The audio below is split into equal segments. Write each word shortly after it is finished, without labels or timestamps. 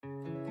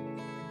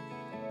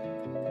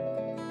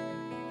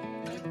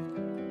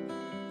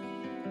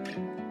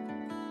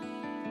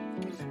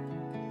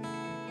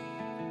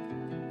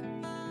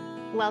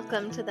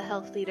Welcome to the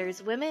Health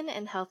Leaders Women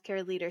in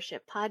Healthcare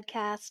Leadership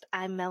podcast.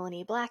 I'm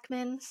Melanie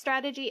Blackman,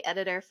 Strategy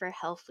Editor for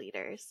Health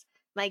Leaders.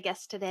 My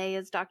guest today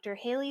is Dr.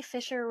 Haley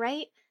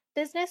Fisher-Wright,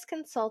 business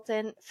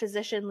consultant,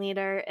 physician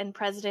leader, and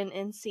president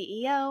and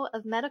CEO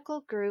of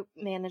Medical Group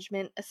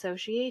Management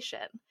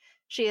Association.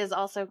 She is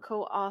also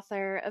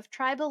co-author of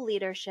Tribal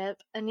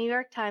Leadership, a New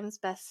York Times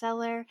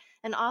bestseller,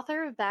 and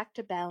author of Back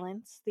to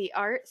Balance, The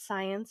Art,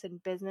 Science,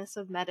 and Business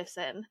of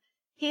Medicine.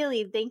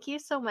 Haley, thank you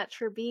so much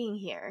for being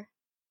here.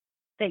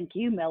 Thank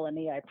you,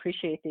 Melanie. I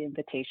appreciate the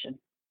invitation.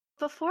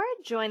 Before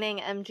joining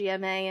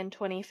MGMA in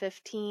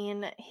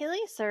 2015,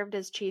 Haley served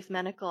as Chief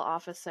Medical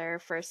Officer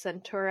for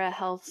Centura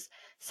Health's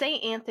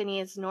St.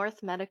 Anthony's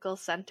North Medical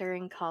Center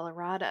in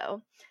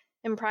Colorado.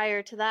 And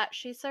prior to that,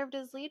 she served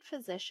as lead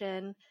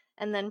physician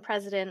and then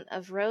president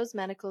of Rose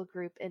Medical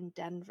Group in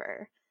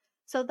Denver.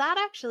 So that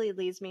actually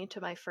leads me to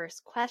my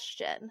first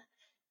question.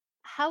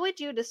 How would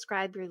you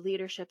describe your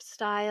leadership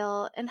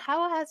style, and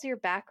how has your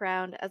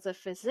background as a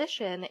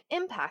physician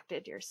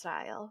impacted your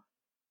style?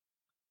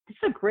 It's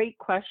a great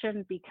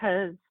question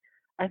because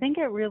I think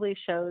it really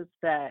shows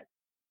that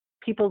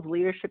people's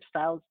leadership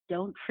styles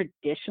don't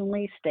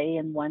traditionally stay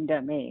in one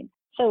domain.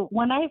 So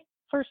when I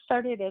first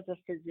started as a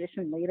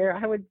physician leader,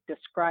 I would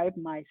describe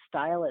my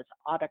style as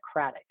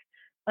autocratic.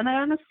 And I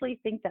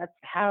honestly think that's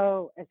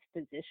how, as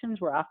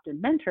physicians, we're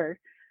often mentored,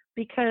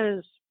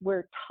 because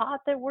we're taught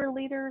that we're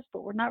leaders,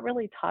 but we're not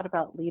really taught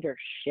about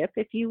leadership,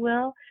 if you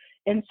will.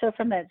 And so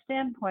from that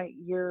standpoint,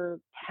 you're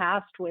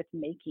tasked with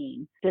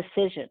making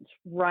decisions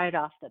right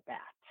off the bat.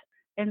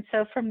 And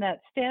so from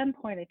that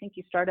standpoint, I think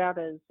you start out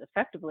as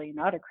effectively an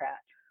autocrat.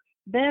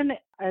 Then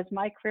as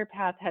my career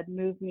path had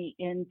moved me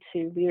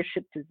into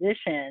leadership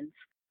positions,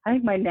 I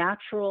think my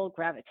natural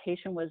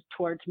gravitation was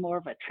towards more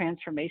of a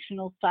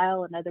transformational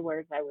style. In other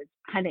words, I was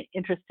kind of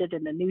interested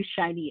in the new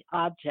shiny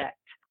object,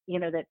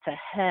 that's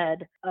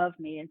ahead of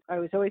me. And I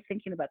was always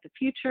thinking about the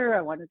future.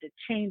 I wanted to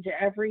change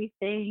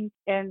everything.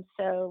 And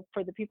so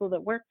for the people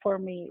that work for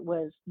me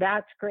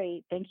that's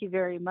great. Thank you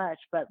very much,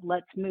 but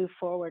let's move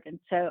forward. And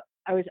so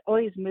I was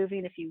always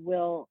moving, if you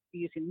will,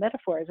 using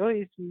metaphor, I was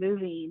always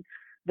moving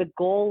the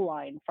goal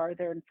line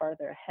farther and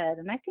farther ahead.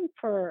 And I think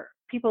for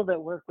people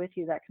that work with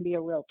you, that can be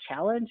a real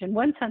challenge. In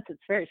one sense, it's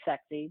very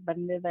sexy, but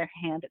on the other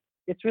hand,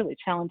 it's really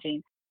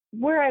challenging.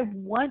 Where I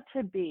want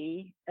to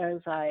be as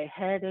I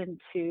head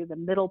into the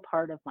middle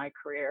part of my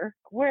career,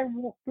 where I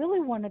really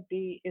want to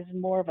be is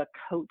more of a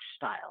coach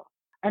style.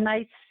 And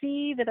I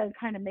see that I'm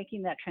kind of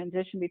making that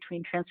transition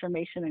between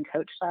transformation and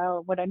coach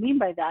style. What I mean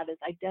by that is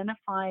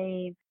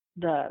identifying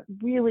the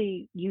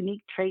really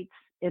unique traits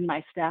in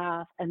my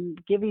staff and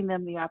giving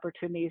them the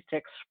opportunities to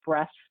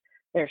express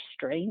their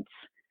strengths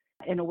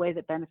in a way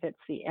that benefits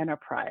the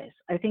enterprise.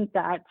 I think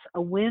that's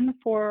a win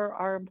for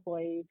our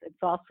employees.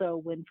 It's also a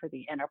win for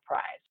the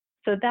enterprise.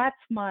 So that's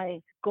my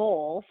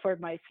goal for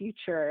my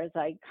future as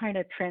I kind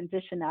of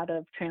transition out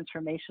of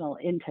transformational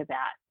into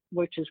that,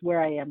 which is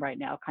where I am right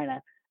now, kind of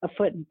a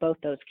foot in both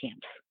those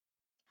camps.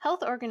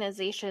 Health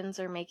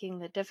organizations are making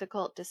the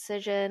difficult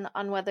decision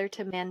on whether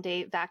to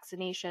mandate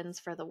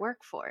vaccinations for the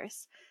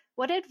workforce.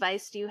 What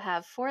advice do you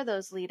have for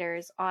those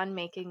leaders on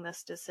making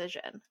this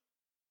decision?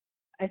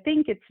 I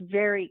think it's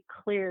very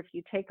clear if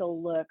you take a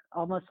look,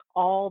 almost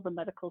all the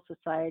medical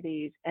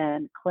societies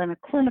and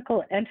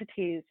clinical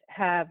entities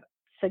have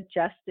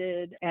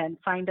suggested and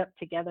signed up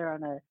together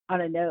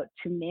on a note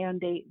to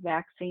mandate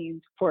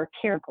vaccines for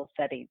clinical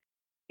settings.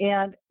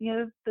 And,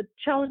 the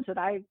challenge that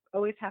I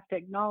always have to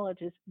acknowledge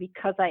is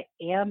because I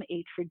am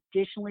a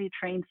traditionally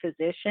trained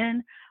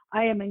physician,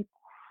 I am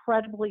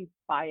incredibly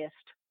biased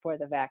for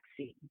the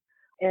vaccine.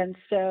 And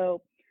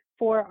so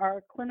for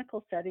our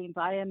clinical settings,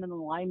 I am in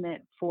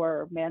alignment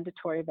for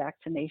mandatory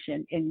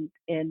vaccination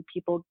in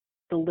people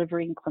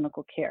delivering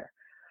clinical care.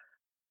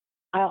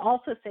 I'll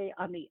also say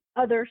on the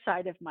other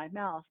side of my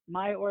mouth,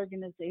 my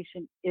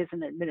organization is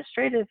an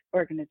administrative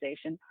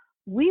organization.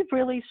 We've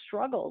really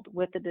struggled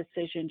with the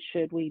decision,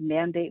 should we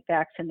mandate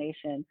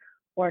vaccination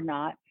or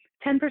not.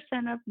 10%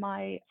 of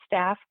my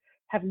staff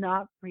have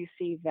not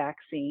received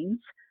vaccines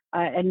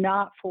and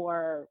not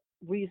for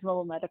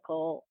reasonable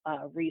medical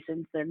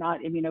reasons. They're not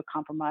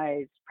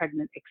immunocompromised,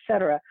 pregnant,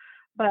 etc.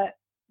 But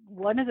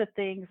one of the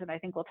things, and I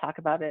think we'll talk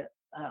about it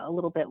a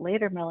little bit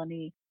later,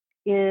 Melanie,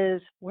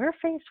 is we're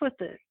faced with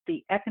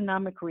the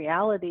economic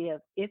reality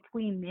of if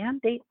we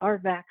mandate our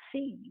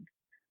vaccine,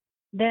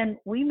 then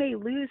we may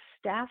lose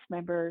staff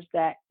members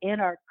that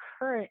in our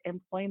current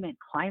employment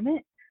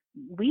climate,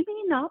 we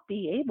may not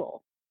be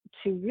able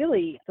to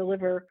really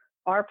deliver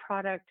our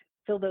product,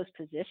 fill those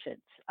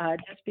positions,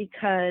 just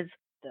because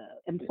the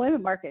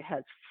employment market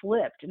has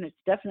flipped, and it's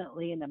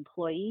definitely an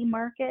employee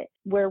market.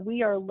 Where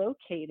we are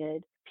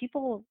located,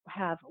 people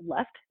have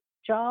left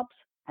jobs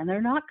and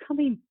they're not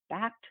coming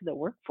back to the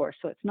workforce.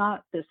 So it's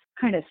not this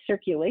kind of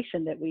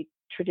circulation that we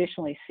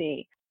traditionally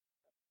see.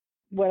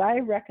 What I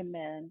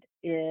recommend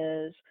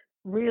is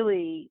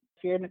really,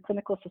 if you're in a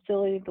clinical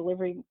facility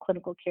delivering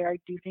clinical care, I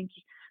do think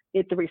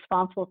it's the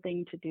responsible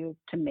thing to do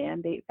to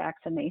mandate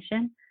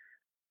vaccination.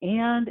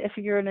 And if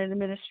you're in an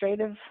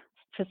administrative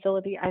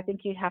facility, I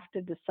think you have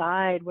to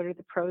decide what are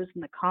the pros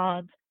and the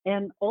cons,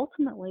 and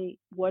ultimately,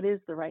 what is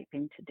the right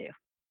thing to do.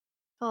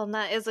 Well, and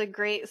that is a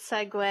great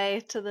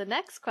segue to the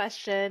next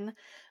question,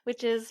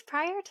 which is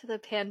prior to the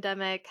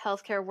pandemic,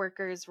 healthcare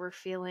workers were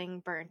feeling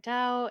burnt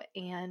out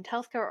and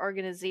healthcare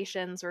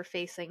organizations were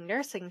facing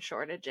nursing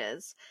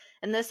shortages.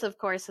 And this, of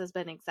course, has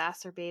been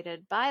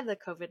exacerbated by the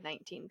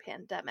COVID-19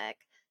 pandemic.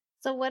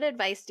 So, what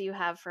advice do you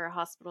have for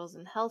hospitals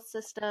and health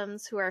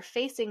systems who are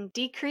facing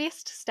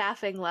decreased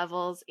staffing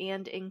levels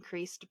and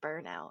increased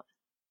burnout?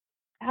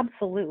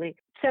 Absolutely.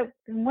 So,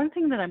 one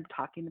thing that I'm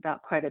talking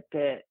about quite a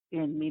bit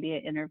in media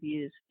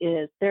interviews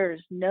is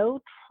there's no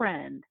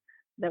trend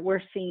that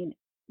we're seeing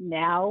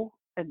now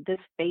at this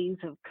phase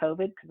of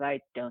COVID, because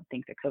I don't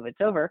think that COVID's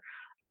over,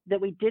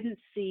 that we didn't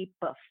see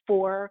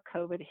before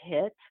COVID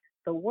hit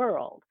the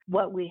world.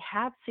 What we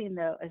have seen,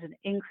 though, is an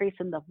increase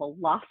in the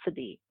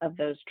velocity of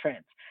those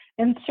trends.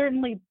 And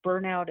certainly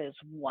burnout is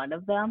one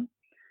of them.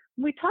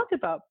 When we talk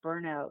about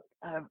burnout,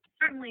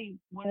 certainly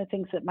one of the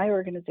things that my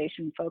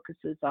organization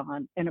focuses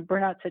on in a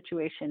burnout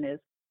situation is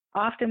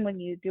often when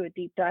you do a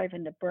deep dive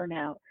into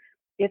burnout,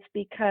 it's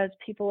because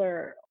people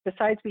are,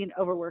 besides being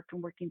overworked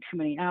and working too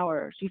many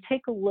hours, you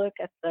take a look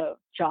at the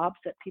jobs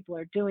that people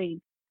are doing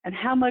and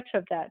how much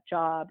of that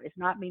job is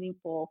not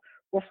meaningful,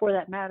 or for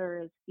that matter,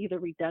 is either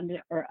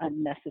redundant or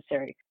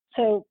unnecessary.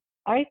 So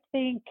I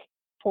think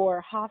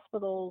for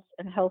hospitals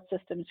and health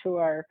systems who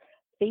are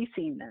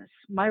facing this,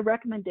 my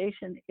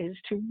recommendation is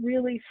to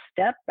really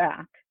step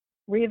back,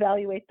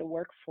 reevaluate the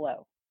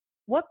workflow.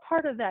 What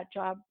part of that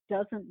job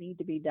doesn't need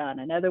to be done?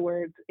 In other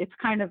words, it's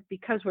kind of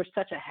because we're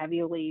such a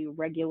heavily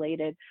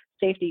regulated,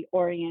 safety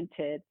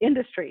oriented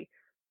industry,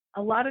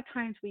 a lot of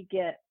times we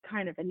get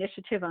kind of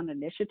initiative on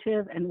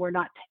initiative and we're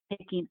not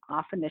taking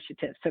off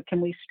initiative. So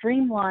can we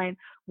streamline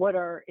what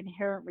are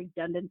inherent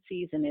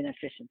redundancies and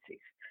inefficiencies?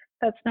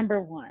 That's number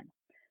one.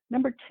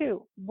 Number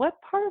two, what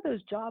part of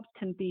those jobs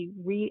can be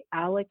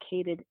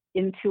reallocated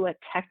into a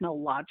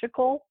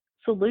technological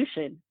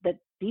solution that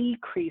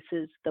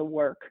decreases the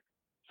work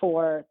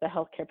for the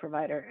healthcare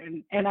provider?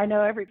 And I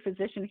know every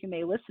physician who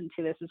may listen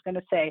to this is going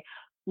to say,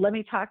 let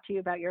me talk to you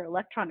about your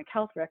electronic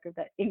health record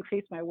that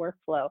increased my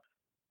workflow.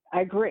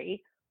 I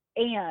agree.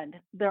 And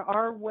there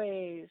are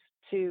ways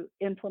to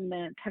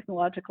implement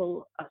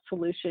technological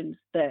solutions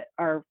that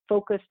are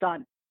focused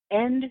on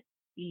end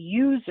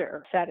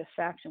user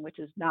satisfaction, which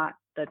is not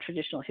the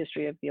traditional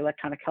history of the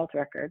electronic health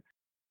record.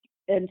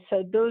 And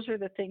so those are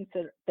the things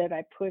that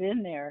I put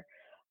in there.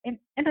 And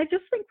I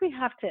just think we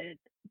have to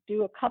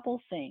do a couple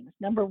things.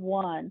 Number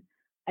one,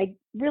 I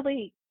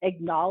really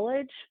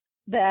acknowledge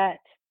that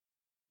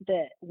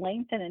the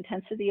length and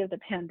intensity of the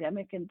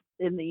pandemic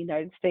in the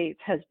United States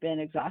has been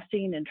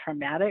exhausting and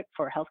traumatic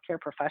for healthcare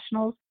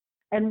professionals.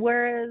 And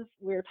whereas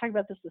we were talking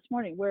about this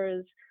morning,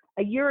 whereas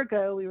a year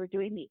ago we were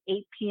doing the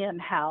 8 p.m.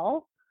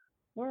 howl,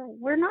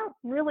 we're not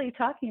really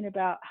talking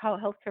about how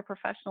healthcare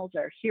professionals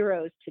are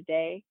heroes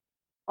today.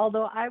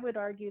 Although I would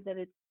argue that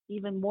it's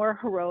even more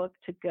heroic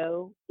to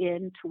go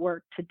into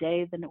work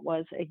today than it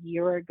was a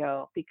year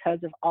ago because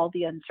of all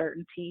the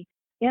uncertainty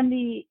and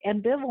the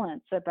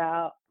ambivalence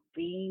about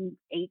being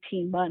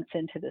 18 months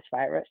into this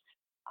virus.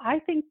 I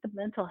think the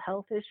mental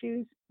health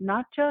issues,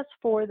 not just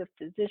for the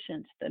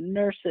physicians, the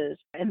nurses,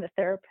 and the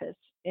therapists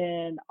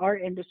in our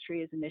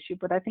industry is an issue,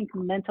 but I think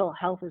mental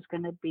health is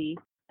going to be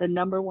the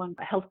number one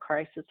health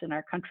crisis in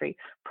our country,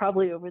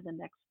 probably over the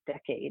next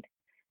decade.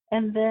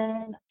 And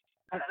then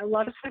a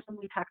lot of times when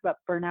we talk about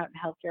burnout in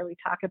healthcare, we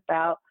talk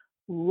about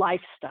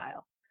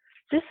lifestyle.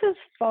 This is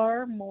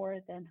far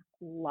more than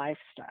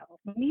lifestyle.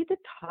 We need to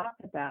talk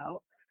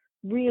about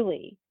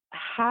really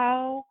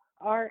how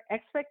our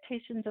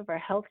expectations of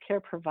our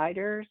healthcare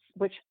providers,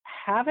 which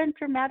haven't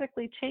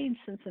dramatically changed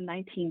since the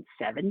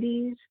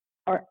 1970s,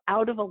 are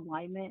out of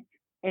alignment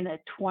in a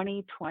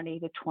 2020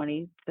 to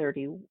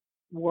 2030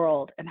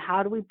 world. And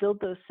how do we build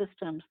those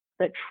systems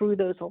that true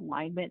those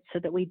alignments so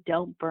that we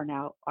don't burn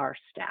out our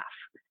staff?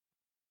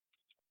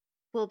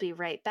 We'll be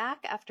right back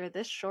after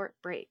this short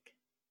break.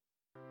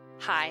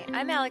 Hi,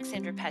 I'm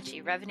Alexandra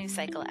Pecci, Revenue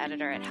Cycle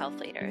Editor at Health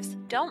Leaders.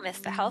 Don't miss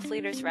the Health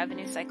Leaders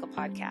Revenue Cycle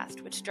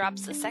podcast, which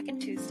drops the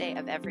second Tuesday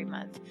of every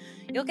month.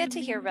 You'll get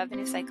to hear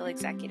Revenue Cycle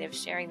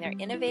executives sharing their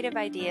innovative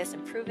ideas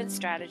and proven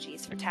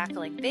strategies for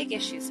tackling big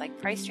issues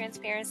like price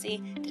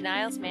transparency,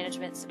 denials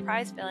management,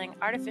 surprise billing,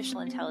 artificial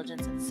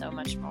intelligence, and so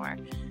much more.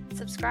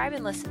 Subscribe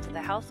and listen to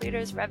the Health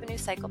Leaders Revenue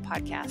Cycle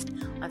podcast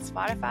on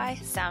Spotify,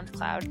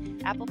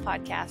 SoundCloud, Apple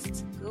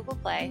Podcasts, Google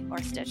Play, or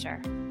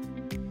Stitcher.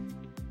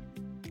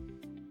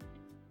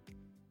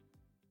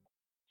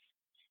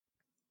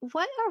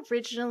 What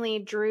originally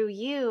drew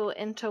you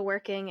into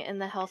working in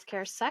the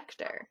healthcare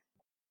sector?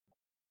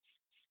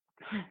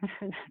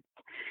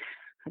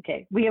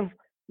 Okay, we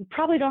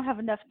probably don't have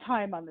enough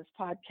time on this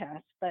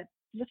podcast, but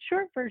the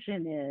short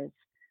version is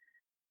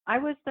I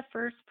was the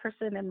first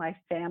person in my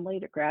family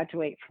to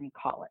graduate from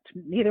college.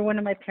 Neither one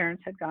of my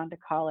parents had gone to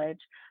college.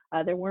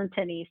 There weren't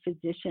any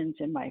physicians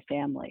in my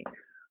family.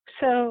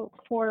 So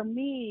for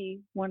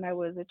me, when I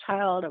was a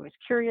child, I was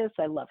curious.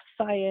 I loved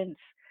science.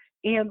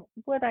 And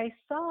what I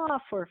saw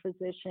for a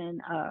physician,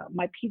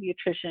 my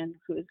pediatrician,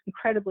 who is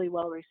incredibly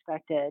well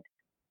respected,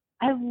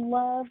 I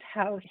loved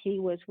how he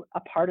was a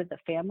part of the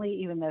family,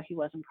 even though he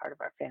wasn't part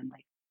of our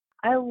family.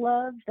 I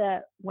loved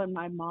that when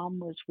my mom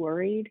was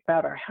worried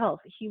about our health,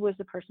 he was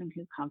the person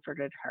who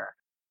comforted her.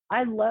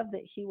 I love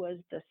that he was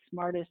the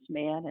smartest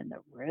man in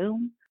the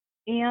room.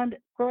 And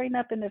growing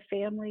up in a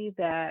family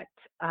that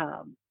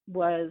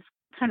was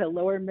kind of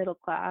lower middle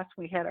class,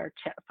 we had our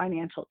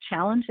financial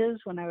challenges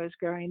when I was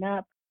growing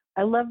up.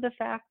 I love the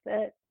fact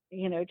that,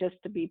 just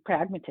to be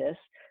pragmatist,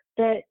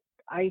 that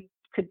I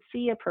could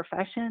see a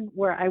profession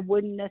where I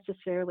wouldn't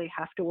necessarily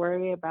have to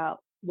worry about,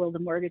 will the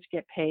mortgage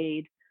get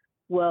paid?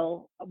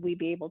 Will we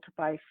be able to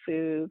buy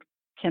food?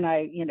 Can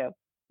I,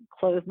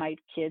 clothe my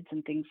kids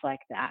and things like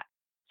that?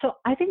 So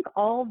I think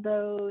all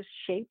those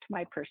shaped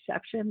my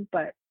perception,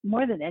 but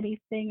more than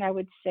anything, I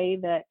would say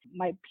that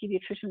my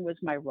pediatrician was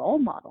my role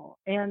model.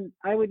 And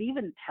I would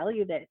even tell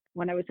you that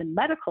when I was in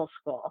medical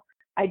school,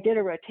 I did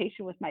a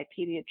rotation with my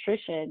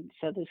pediatrician.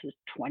 So this is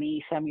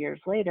 20 some years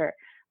later.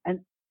 And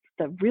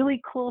the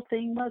really cool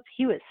thing was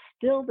he was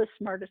still the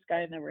smartest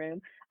guy in the room.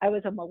 I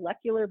was a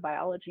molecular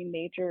biology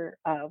major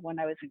when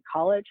I was in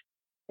college.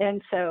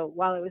 And so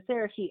while I was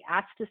there, he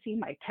asked to see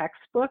my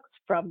textbooks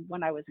from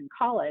when I was in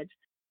college.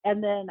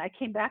 And then I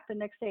came back the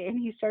next day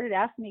and he started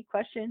asking me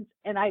questions.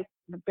 And I'm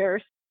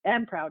embarrassed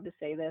and proud to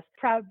say this,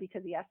 proud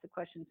because he asked the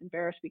questions,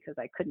 embarrassed because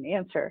I couldn't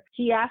answer.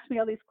 He asked me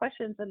all these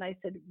questions and I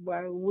said,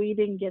 well, we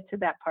didn't get to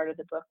that part of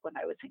the book when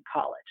I was in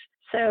college.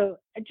 So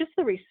just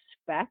the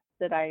respect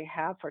that I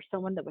have for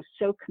someone that was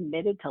so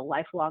committed to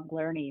lifelong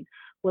learning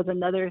was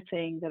another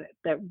thing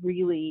that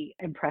really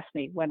impressed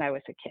me when I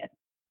was a kid.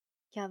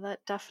 Yeah, that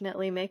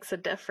definitely makes a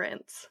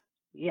difference.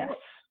 Yes.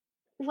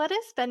 What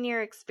has been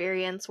your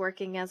experience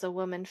working as a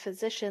woman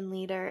physician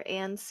leader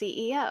and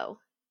CEO?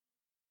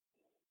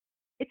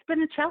 It's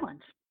been a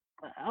challenge.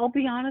 I'll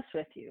be honest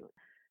with you.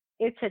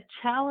 It's a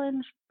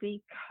challenge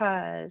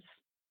because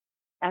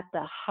at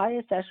the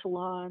highest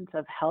echelons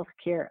of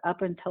healthcare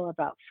up until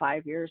about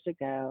 5 years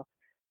ago,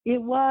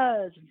 it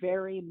was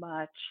very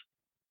much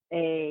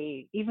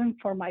even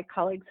for my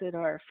colleagues that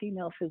are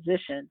female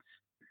physicians,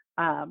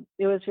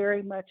 it was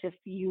very much if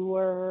you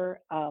were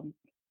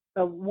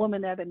a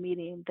woman at a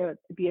meeting,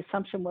 the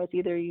assumption was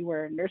either you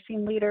were a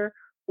nursing leader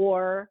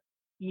or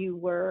you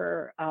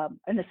were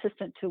an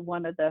assistant to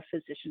one of the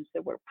physicians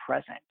that were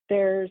present.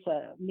 There's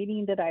a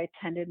meeting that I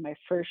attended my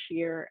first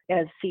year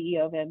as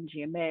CEO of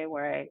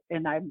MGMA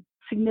and I'm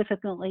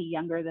significantly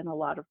younger than a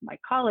lot of my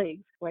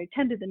colleagues, where I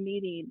attended the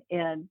meeting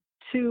and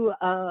two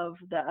of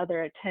the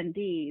other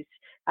attendees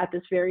at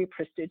this very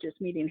prestigious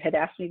meeting had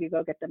asked me to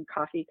go get them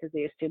coffee because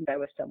they assumed I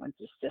was someone's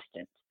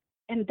assistant.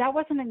 And that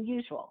wasn't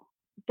unusual.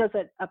 Does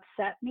it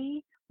upset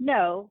me?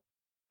 No.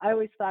 I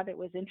always thought it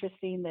was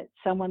interesting that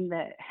someone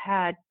that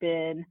had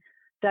been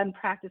done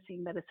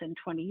practicing medicine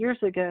 20 years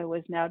ago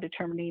was now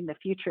determining the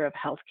future of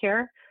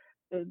healthcare.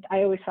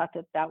 I always thought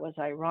that was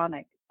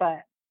ironic.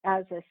 But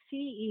as a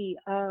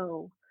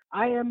CEO,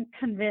 I am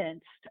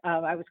convinced,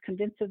 I was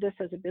convinced of this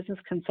as a business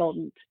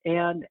consultant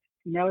and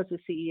now as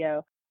a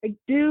CEO, I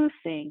do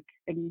think,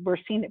 and we're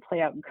seeing it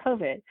play out in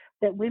COVID,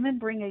 that women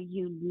bring a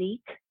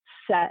unique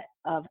set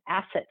of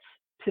assets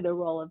to the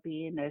role of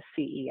being a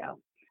CEO.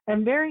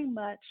 And very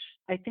much,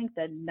 I think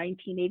the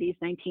 1980s,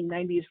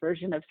 1990s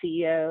version of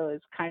CEO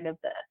is kind of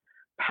the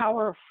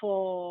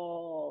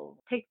powerful,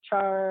 take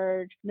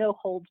charge, no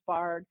holds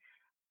barred.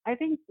 I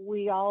think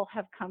we all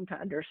have come to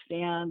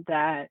understand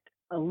that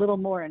a little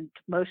more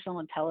emotional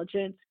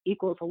intelligence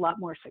equals a lot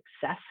more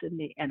success in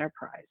the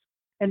enterprise.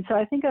 And so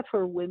I think that's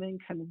where women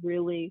can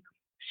really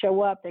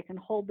show up. They can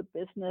hold the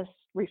business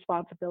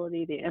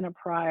responsibility, the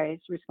enterprise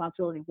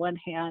responsibility in one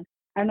hand.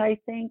 And I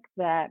think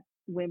that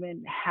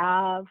women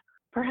have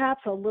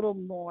perhaps a little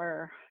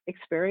more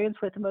experience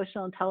with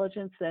emotional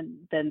intelligence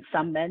than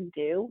some men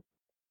do.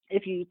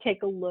 If you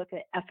take a look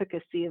at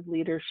efficacy of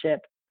leadership,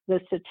 the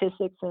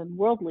statistics and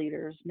world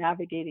leaders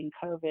navigating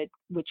COVID,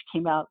 which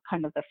came out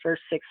kind of the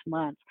first 6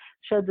 months,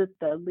 showed that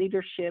the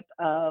leadership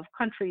of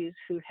countries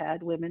who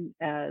had women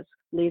as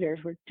leaders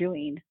were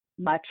doing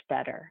much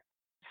better.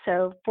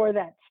 So for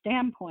that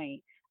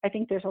standpoint, I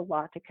think there's a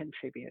lot to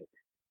contribute.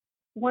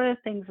 One of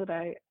the things that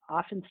I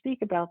often speak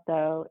about,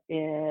 though,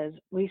 is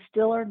we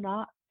still are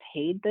not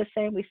paid the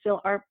same.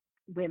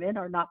 Women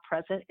are not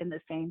present in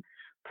the same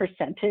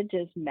percentage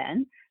as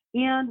men,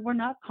 and we're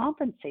not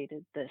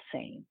compensated the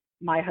same.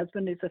 My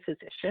husband is a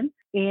physician,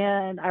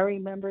 and I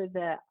remember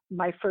that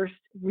my first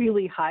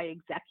really high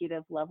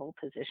executive level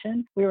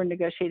position, we were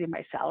negotiating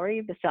my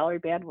salary. The salary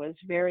band was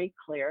very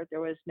clear. There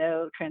was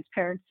no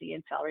transparency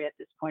in salary at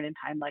this point in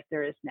time like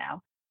there is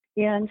now.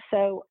 And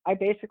so I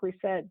basically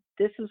said,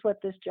 this is what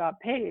this job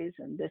pays,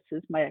 and this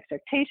is my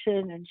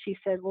expectation. And she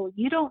said, well,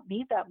 you don't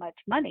need that much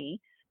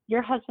money.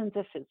 Your husband's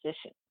a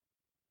physician.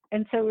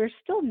 And so we're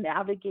still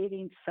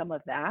navigating some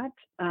of that.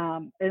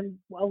 And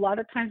a lot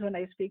of times when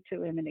I speak to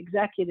women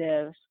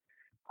executives,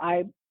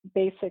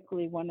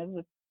 one of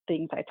the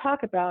things I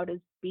talk about is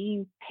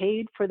being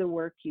paid for the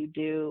work you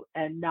do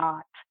and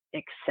not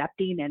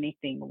accepting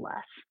anything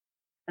less.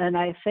 And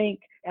I think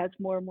as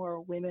more and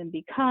more women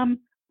become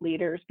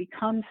leaders,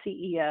 become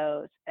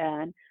CEOs,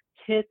 and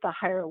hit the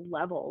higher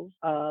levels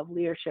of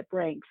leadership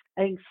ranks,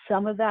 I think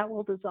some of that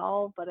will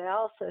dissolve, but I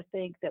also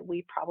think that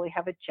we probably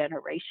have a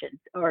generation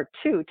or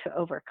two to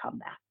overcome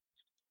that.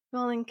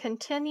 Well, and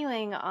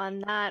continuing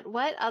on that,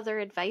 what other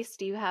advice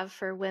do you have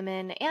for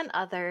women and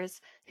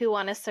others who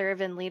want to serve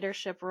in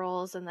leadership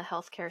roles in the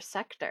healthcare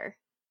sector?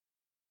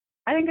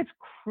 I think it's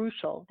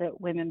crucial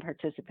that women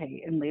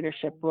participate in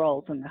leadership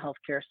roles in the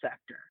healthcare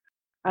sector.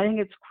 I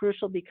think it's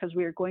crucial because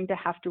we are going to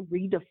have to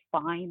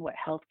redefine what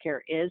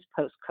healthcare is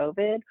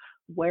post-COVID.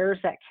 Where is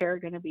that care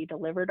going to be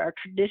delivered? Our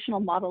traditional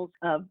models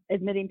of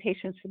admitting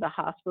patients to the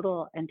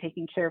hospital and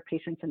taking care of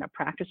patients in a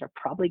practice are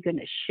probably going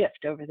to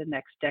shift over the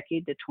next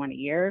decade to 20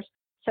 years.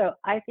 So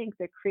I think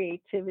the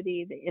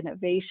creativity, the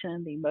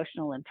innovation, the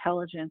emotional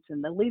intelligence,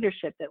 and the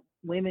leadership that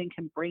women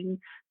can bring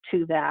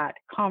to that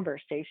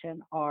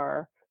conversation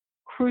are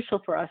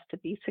crucial for us to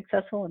be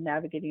successful in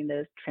navigating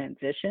those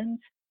transitions.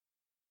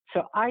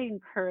 So I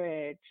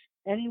encourage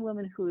any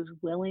woman who is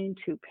willing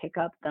to pick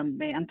up the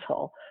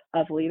mantle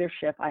of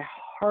leadership, I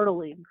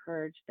heartily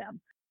encourage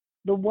them.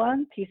 The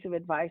one piece of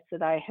advice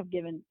that I have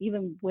given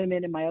even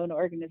women in my own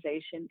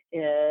organization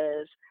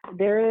is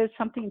there is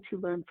something to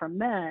learn from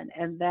men,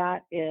 and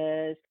that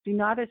is do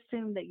not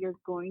assume that you're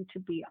going to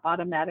be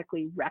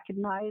automatically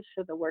recognized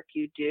for the work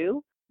you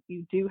do.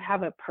 You do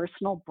have a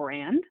personal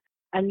brand,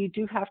 and you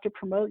do have to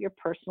promote your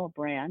personal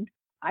brand.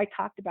 I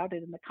talked about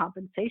it in the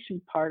compensation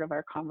part of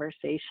our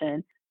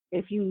conversation.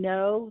 If you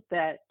know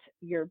that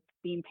you're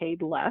being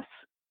paid less,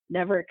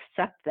 never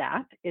accept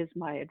that, is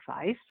my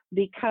advice,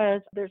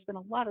 because there's been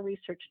a lot of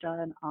research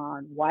done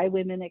on why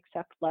women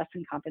accept less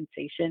in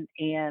compensation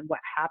and what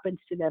happens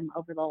to them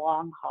over the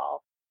long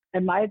haul.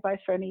 And my advice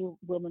for any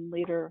woman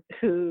leader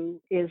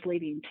who is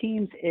leading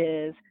teams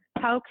is,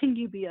 how can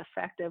you be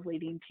effective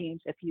leading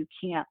teams if you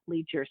can't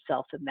lead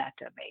yourself in that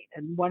domain?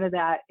 And one of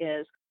that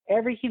is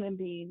every human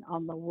being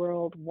on the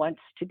world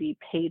wants to be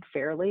paid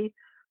fairly.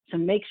 So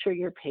make sure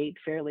you're paid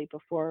fairly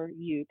before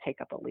you take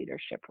up a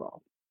leadership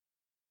role.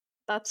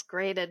 That's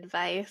great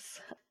advice.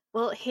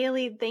 Well,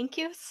 Haley, thank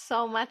you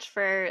so much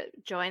for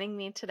joining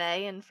me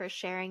today and for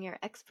sharing your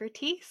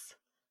expertise.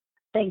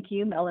 Thank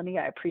you, Melanie.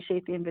 I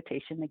appreciate the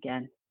invitation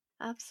again.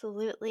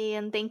 Absolutely.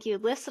 And thank you,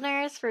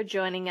 listeners, for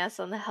joining us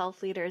on the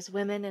Health Leaders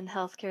Women in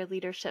Healthcare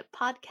Leadership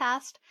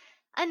podcast.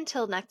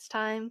 Until next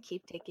time,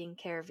 keep taking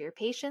care of your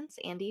patients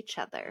and each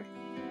other.